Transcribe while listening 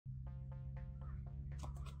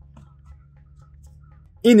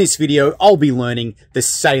In this video, I'll be learning the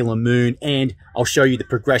Sailor Moon, and I'll show you the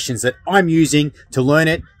progressions that I'm using to learn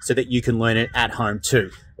it so that you can learn it at home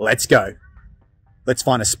too. Let's go. Let's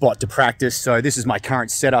find a spot to practice. So this is my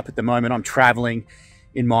current setup at the moment. I'm traveling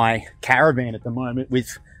in my caravan at the moment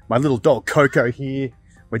with my little dog Coco here.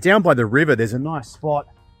 We're down by the river. There's a nice spot.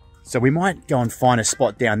 So we might go and find a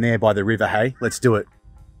spot down there by the river, hey? Let's do it.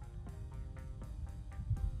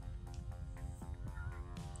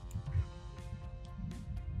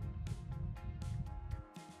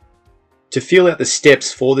 To feel out the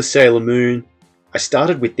steps for the Sailor Moon, I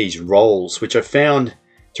started with these rolls, which I found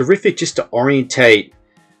terrific just to orientate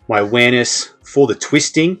my awareness for the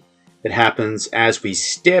twisting that happens as we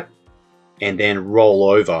step and then roll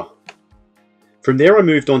over. From there, I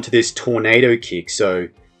moved on to this tornado kick. So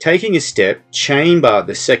taking a step, chamber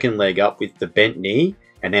the second leg up with the bent knee,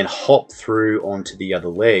 and then hop through onto the other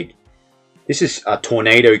leg. This is a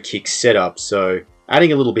tornado kick setup. So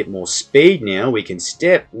adding a little bit more speed now, we can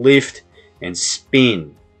step, lift, and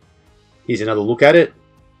spin. Here's another look at it.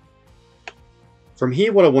 From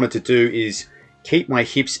here, what I wanted to do is keep my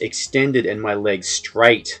hips extended and my legs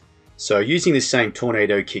straight. So using the same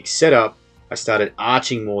tornado kick setup, I started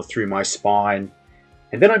arching more through my spine.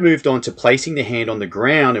 And then I moved on to placing the hand on the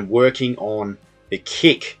ground and working on the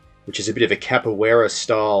kick, which is a bit of a capoeira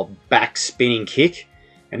style back spinning kick.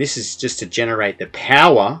 And this is just to generate the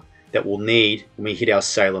power that we'll need when we hit our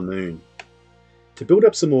Sailor Moon. To build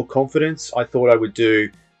up some more confidence, I thought I would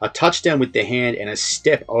do a touchdown with the hand and a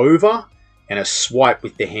step over and a swipe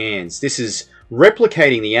with the hands. This is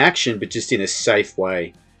replicating the action, but just in a safe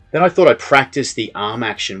way. Then I thought I'd practice the arm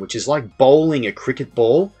action, which is like bowling a cricket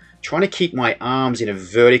ball, trying to keep my arms in a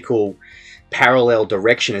vertical parallel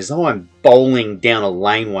direction as though I'm bowling down a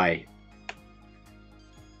laneway.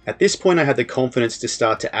 At this point, I had the confidence to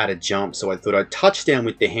start to add a jump, so I thought I'd touch down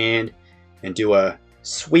with the hand and do a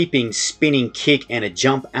sweeping, spinning kick and a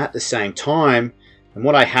jump at the same time. And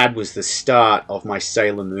what I had was the start of my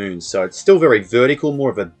Sailor Moon. So it's still very vertical, more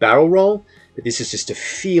of a barrel roll, but this is just to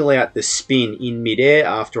feel out the spin in midair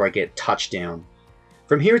after I get touchdown.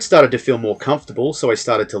 From here, it started to feel more comfortable, so I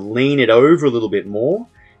started to lean it over a little bit more.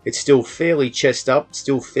 It's still fairly chest up,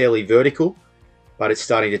 still fairly vertical, but it's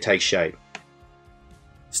starting to take shape.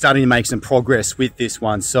 Starting to make some progress with this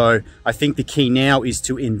one. So I think the key now is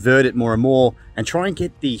to invert it more and more and try and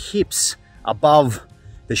get the hips above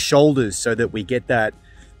the shoulders so that we get that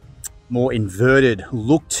more inverted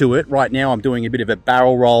look to it. Right now I'm doing a bit of a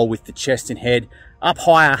barrel roll with the chest and head up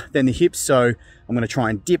higher than the hips. So I'm going to try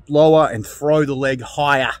and dip lower and throw the leg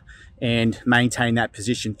higher and maintain that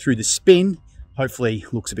position through the spin. Hopefully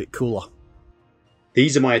looks a bit cooler.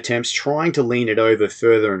 These are my attempts trying to lean it over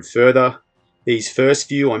further and further. These first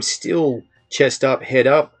few, I'm still chest up, head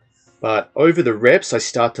up, but over the reps, I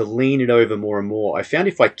start to lean it over more and more. I found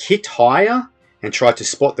if I kicked higher and tried to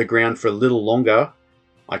spot the ground for a little longer,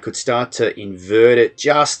 I could start to invert it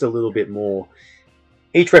just a little bit more.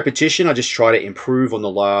 Each repetition, I just try to improve on the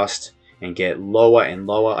last and get lower and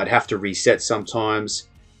lower. I'd have to reset sometimes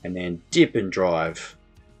and then dip and drive.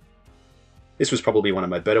 This was probably one of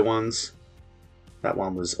my better ones. That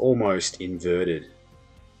one was almost inverted.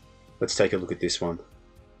 Let's take a look at this one.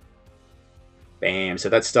 Bam, so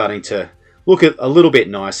that's starting to look a little bit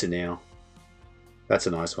nicer now. That's a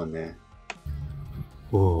nice one there.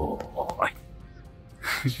 Oh.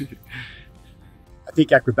 I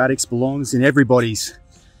think acrobatics belongs in everybody's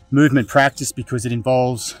movement practice because it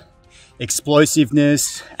involves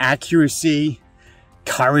explosiveness, accuracy,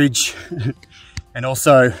 courage, and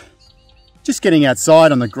also just getting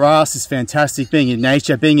outside on the grass is fantastic. Being in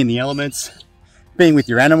nature, being in the elements, being with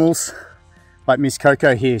your animals, like Miss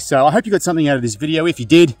Coco here. So I hope you got something out of this video. If you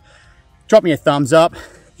did, drop me a thumbs up,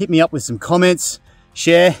 hit me up with some comments,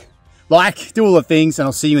 share, like, do all the things, and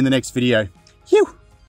I'll see you in the next video. Phew!